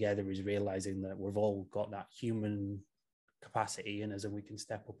standing together, is realizing that we've all got that human capacity in us, and we can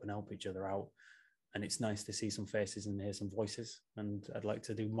step up and help each other out. And it's nice to see some faces and hear some voices, and I'd like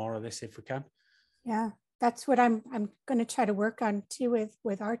to do more of this if we can. Yeah, that's what I'm going to try to work on too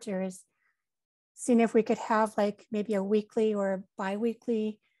with Arthur, is seeing if we could have like maybe a weekly or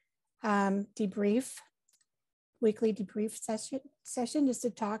bi-weekly weekly debrief session just to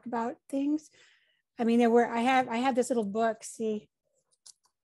talk about things. I mean, I have this little book, see,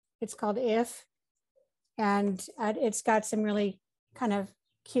 it's called If, and it's got some really kind of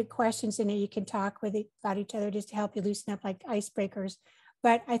cute questions in it. You can talk about each other just to help you loosen up, like icebreakers.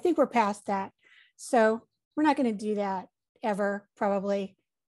 But I think we're past that. So we're not going to do that ever, probably.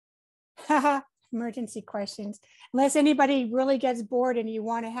 Emergency questions. Unless anybody really gets bored and you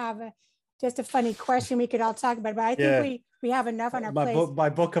want to have just a funny question, we could all talk about it. But I think we have enough on our plate. My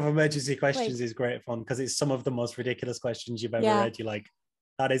book of emergency questions is great fun, because it's some of the most ridiculous questions you've ever read. You're like,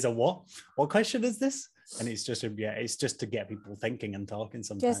 that is a what? What question is this? And it's just it's just to get people thinking and talking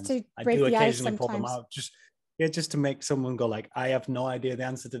sometimes. Just to I break do the ice occasionally pull them sometimes. out, just to make someone go like, I have no idea the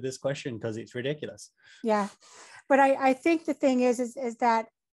answer to this question because it's ridiculous. Yeah, but I think the thing is that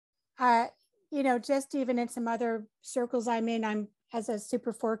just even in some other circles I'm in, I'm as a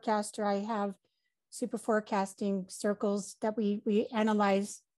super forecaster, I have super forecasting circles that we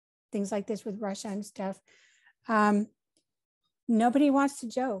analyze things like this with Russia and stuff. Nobody wants to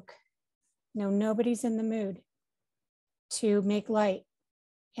joke. Nobody's in the mood to make light.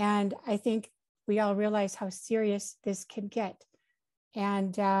 And I think we all realize how serious this can get.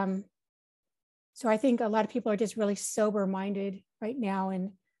 And so I think a lot of people are just really sober-minded right now,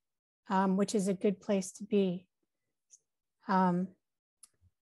 and which is a good place to be. Does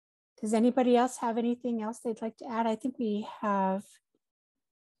anybody else have anything else they'd like to add? I think we have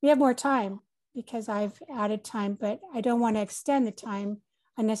more time because I've added time, but I don't want to extend the time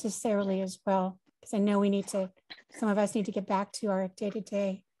unnecessarily as well, because I know some of us need to get back to our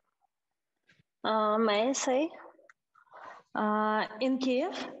day-to-day. May I say? In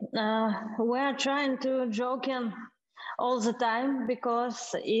Kiev, we are trying to joke all the time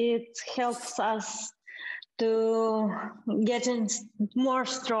because it helps us to getting more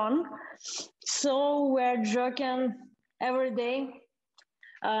strong. So we're joking every day,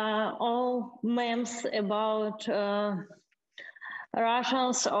 all memes about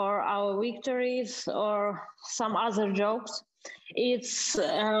Russians or our victories or some other jokes. It's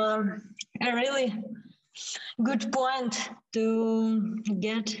a really good point to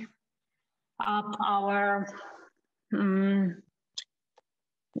get up our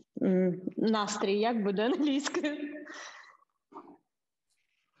настрій, як буде англійською?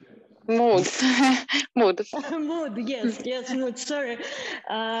 Mood. Mood. Mood, yes, mood, sorry.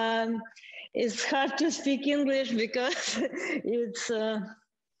 It's hard to speak English because it's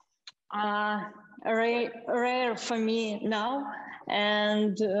rare for me now,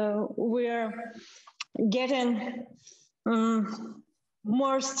 and we're getting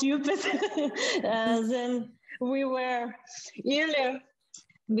more stupid than we were earlier,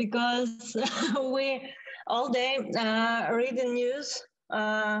 because we all day reading news,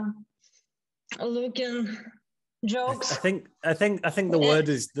 looking jokes. I think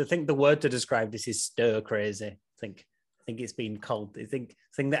the word to describe this is stir crazy. I think it's been called. I think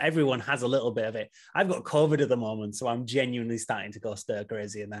that everyone has a little bit of it. I've got COVID at the moment, so I'm genuinely starting to go stir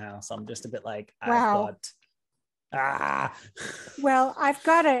crazy in the house. I'm just a bit like, wow. Well,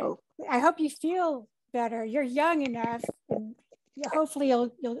 I hope you feel better. You're young enough, and hopefully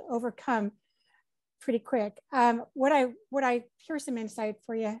you'll overcome pretty quick. Here's some insight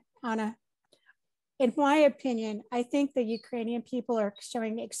for you, Anna. In my opinion, I think the Ukrainian people are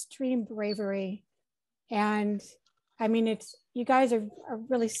showing extreme bravery, and I mean, you guys are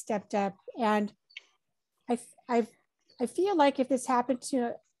really stepped up, and I feel like if this happened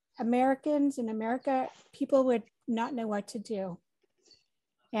to Americans in America, people would not know what to do.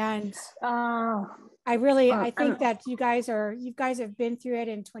 And I think that you guys have been through it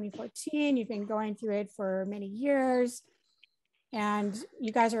in 2014. You've been going through it for many years, and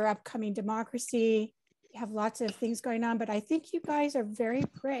you guys are upcoming democracy. You have lots of things going on, but I think you guys are very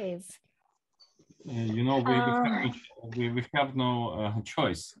brave. You know, we have no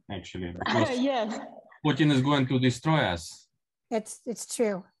choice, actually, because yes. Putin is going to destroy us. It's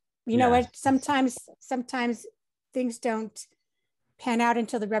true. You know what? Sometimes things don't pan out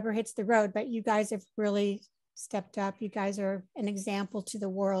until the rubber hits the road, but you guys have really stepped up. You guys are an example to the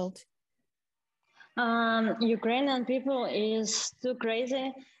world. Ukrainian people is too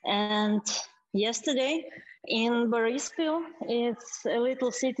crazy, and yesterday in Boryspil, it's a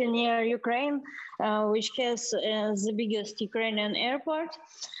little city near Ukraine, which has the biggest Ukrainian airport.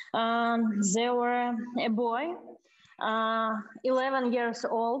 There were a boy, 11 years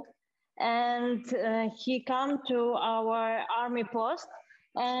old, and he came to our army post,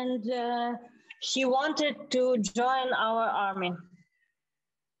 and he wanted to join our army.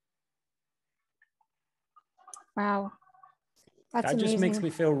 Wow. That's that amazing. Just makes me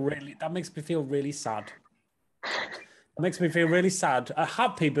feel really sad. It makes me feel really sad.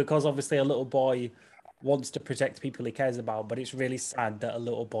 Happy because obviously a little boy wants to protect people he cares about, but it's really sad that a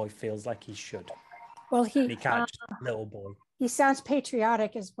little boy feels like he should. Well, he can't just little boy. He sounds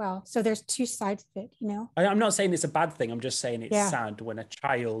patriotic as well. So there's two sides of it, you know? I'm not saying it's a bad thing. I'm just saying it's sad when a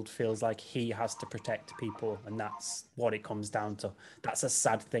child feels like he has to protect people, and that's what it comes down to. That's a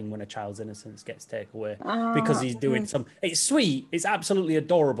sad thing when a child's innocence gets taken away because he's doing some. It's sweet. It's absolutely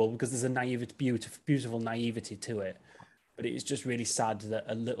adorable because there's a beautiful naivety to it. But it's just really sad that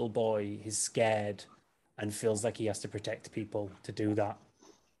a little boy is scared and feels like he has to protect people to do that.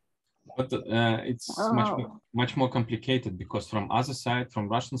 But it's much more complicated because from other side, from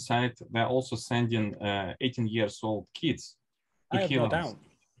Russian side, they're also sending 18 years old kids to kill us. Doubt.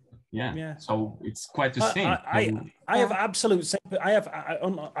 Yeah. So it's quite the same. I have absolute sympathy.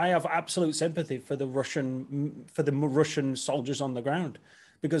 I have absolute sympathy for the Russian soldiers on the ground,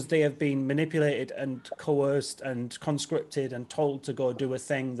 because they have been manipulated and coerced and conscripted and told to go do a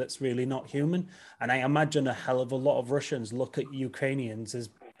thing that's really not human. And I imagine a hell of a lot of Russians look at Ukrainians as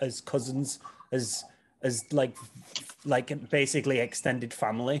cousins, as as like basically extended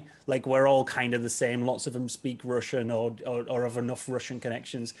family. Like we're all kind of the same. Lots of them speak Russian or have enough Russian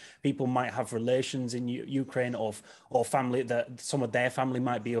connections. People might have relations in Ukraine or family that some of their family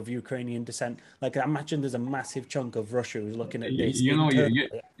might be of Ukrainian descent. Like I imagine there's a massive chunk of Russia who's looking at this.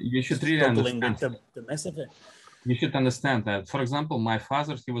 You should really understand with the mess of it. You should understand that. For example, my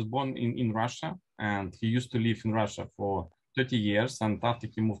father, he was born in Russia and he used to live in Russia for 30 years. And after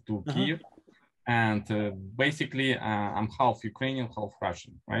he moved to Kyiv, and basically I'm half Ukrainian, half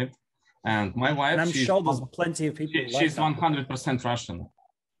Russian, right? And my wife, and I'm sure there's plenty of people she's 100% Russian,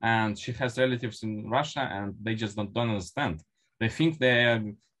 and she has relatives in Russia, and they just don't understand. They think they're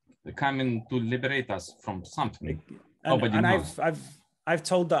coming to liberate us from something. Nobody knows. I've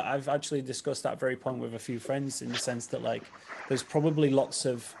told that, I've actually discussed that very point with a few friends, in the sense that like there's probably lots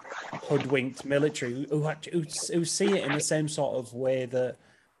of hoodwinked military who see it in the same sort of way that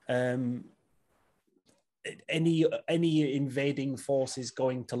any invading force is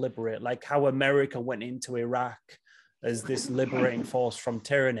going to liberate, like how America went into Iraq as this liberating force from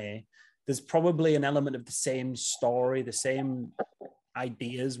tyranny. There's probably an element of the same story, the same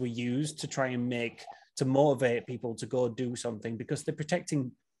ideas were used to try and to motivate people to go do something, because they're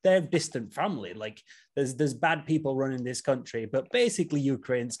protecting their distant family. Like there's bad people running this country, but basically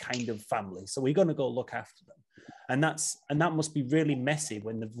Ukraine's kind of family, so we're going to go look after them. And that must be really messy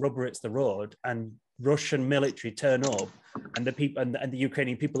when the rubber hits the road and Russian military turn up, and the people and the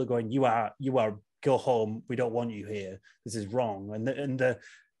Ukrainian people are going, you are go home, we don't want you here, this is wrong. And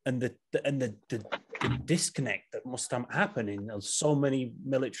the disconnect that must happen in so many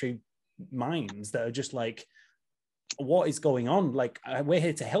military minds that are just like, what is going on? Like, we're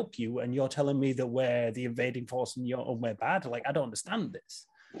here to help you, and you're telling me that we're the invading force and we're bad. Like, I don't understand this.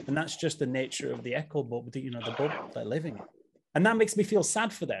 And that's just the nature of the echo bubble, the bubble they're living in. And that makes me feel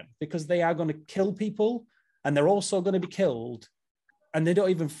sad for them, because they are going to kill people, and they're also going to be killed, and they don't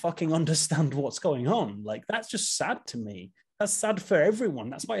even fucking understand what's going on. Like, that's just sad to me. That's sad for everyone.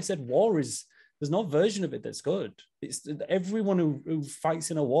 That's why I said there's no version of it that's good. It's everyone who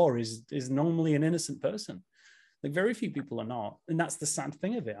fights in a war is normally an innocent person. Like, very few people are not. And that's the sad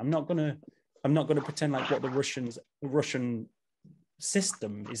thing of it. I'm not gonna pretend like what the Russian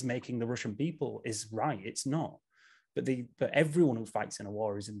system is making the Russian people is right. It's not. But everyone who fights in a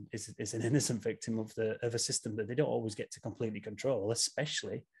war is an innocent victim of a system that they don't always get to completely control,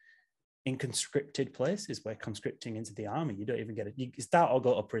 especially in conscripted places where conscripting into the army, you don't even get it. You start or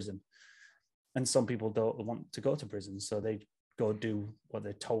go to prison. And some people don't want to go to prison, so they go do what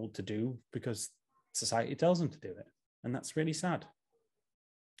they're told to do because society tells them to do it. And that's really sad.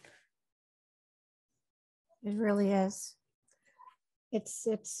 It really is. It's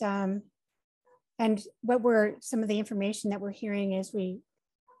and some of the information that we're hearing is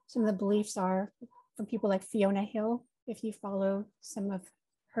some of the beliefs are from people like Fiona Hill. If you follow some of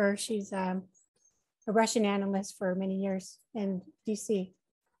her, she's a Russian analyst for many years in DC.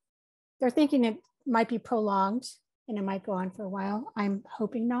 They're thinking it might be prolonged and it might go on for a while. I'm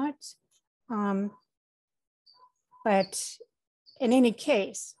hoping not. But in any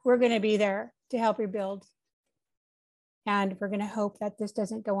case, we're going to be there to help rebuild. And we're going to hope that this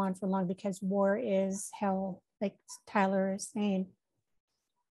doesn't go on for long, because war is hell, like Tyler is saying.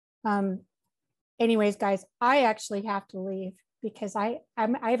 Anyways, guys, I actually have to leave because I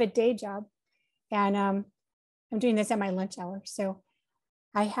have a day job, and I'm doing this at my lunch hour. So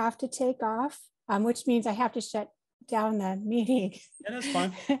I have to take off, which means I have to shut down the meeting. Yeah, that's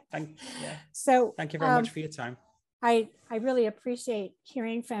fine. So thank you very much for your time. I really appreciate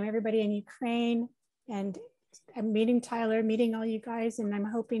hearing from everybody in Ukraine, and I'm meeting Tyler, meeting all you guys, and I'm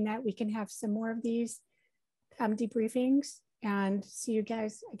hoping that we can have some more of these debriefings and see you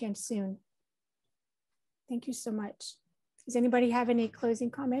guys again soon. Thank you so much. Does anybody have any closing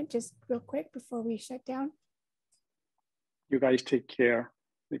comment, just real quick before we shut down? You guys take care.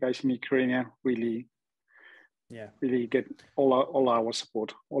 The guys in Ukraine really get all our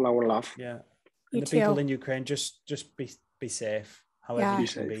support, all our love. Yeah. And the people in Ukraine, just be safe. However you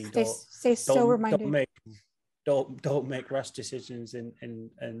can be. Don't make rash decisions and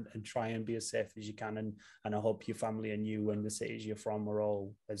try and be as safe as you can. And I hope your family and you and the cities you're from are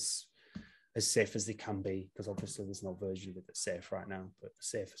all as safe as they can be, because obviously there's no version of it that's safe right now, but as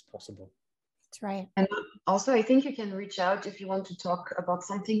safe as possible. That's right. And also, I think you can reach out if you want to talk about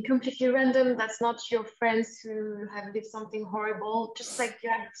something completely random that's not your friends who have lived something horrible. Just like you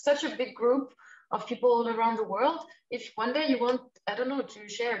have such a big group of people all around the world. If one day you want, I don't know, to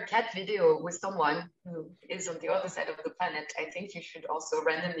share a cat video with someone who is on the other side of the planet, I think you should also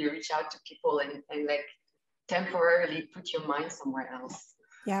randomly reach out to people and like temporarily put your mind somewhere else.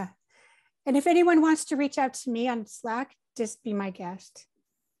 Yeah. And if anyone wants to reach out to me on Slack, just be my guest.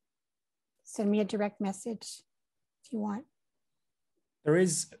 Send me a direct message if you want. There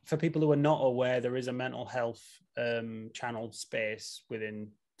is, for people who are not aware, there is a mental health channel space within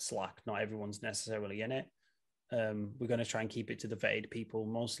Slack. Not everyone's necessarily in it. We're going to try and keep it to the vetted people,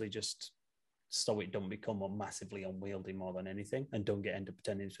 mostly just so it don't become massively unwieldy more than anything, and don't end up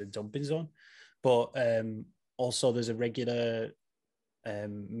pretending it's a dumping zone. But also there's a regular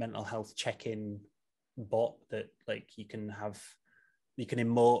mental health check-in bot that like you can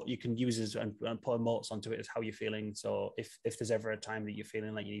emote, you can use as and put emotes onto it as how you're feeling. So if there's ever a time that you're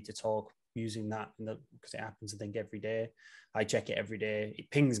feeling like you need to talk, using that, because it happens I think every day. I check it every day.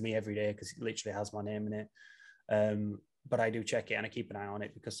 It pings me every day because it literally has my name in it. But I do check it and I keep an eye on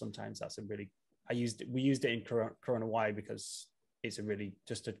it because sometimes that's a really, we used it in Corona Y because it's a really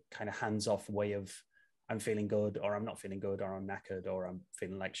just a kind of hands-off way of I'm feeling good or I'm not feeling good or I'm knackered or I'm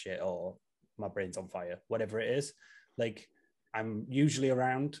feeling like shit or my brain's on fire, whatever it is. Like I'm usually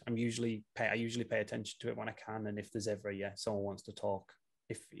around. I usually pay attention to it when I can. And if there's ever, someone wants to talk,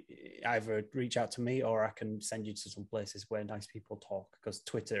 if either reach out to me or I can send you to some places where nice people talk, because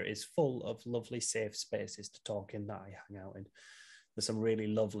Twitter is full of lovely, safe spaces to talk in that I hang out in. There's some really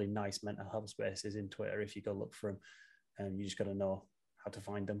lovely, nice mental health spaces in Twitter if you go look for them, and you just got to know how to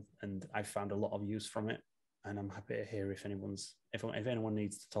find them. And I've found a lot of use from it. And I'm happy to hear if anyone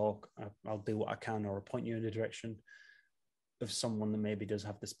needs to talk, I'll do what I can or point you in the direction of someone that maybe does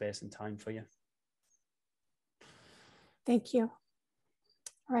have the space and time for you. Thank you.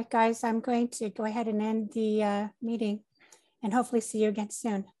 All right, guys, I'm going to go ahead and end the meeting and hopefully see you again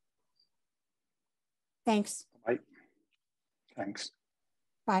soon. Thanks. Bye. Thanks.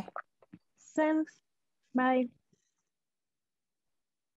 Bye. Thanks. Bye.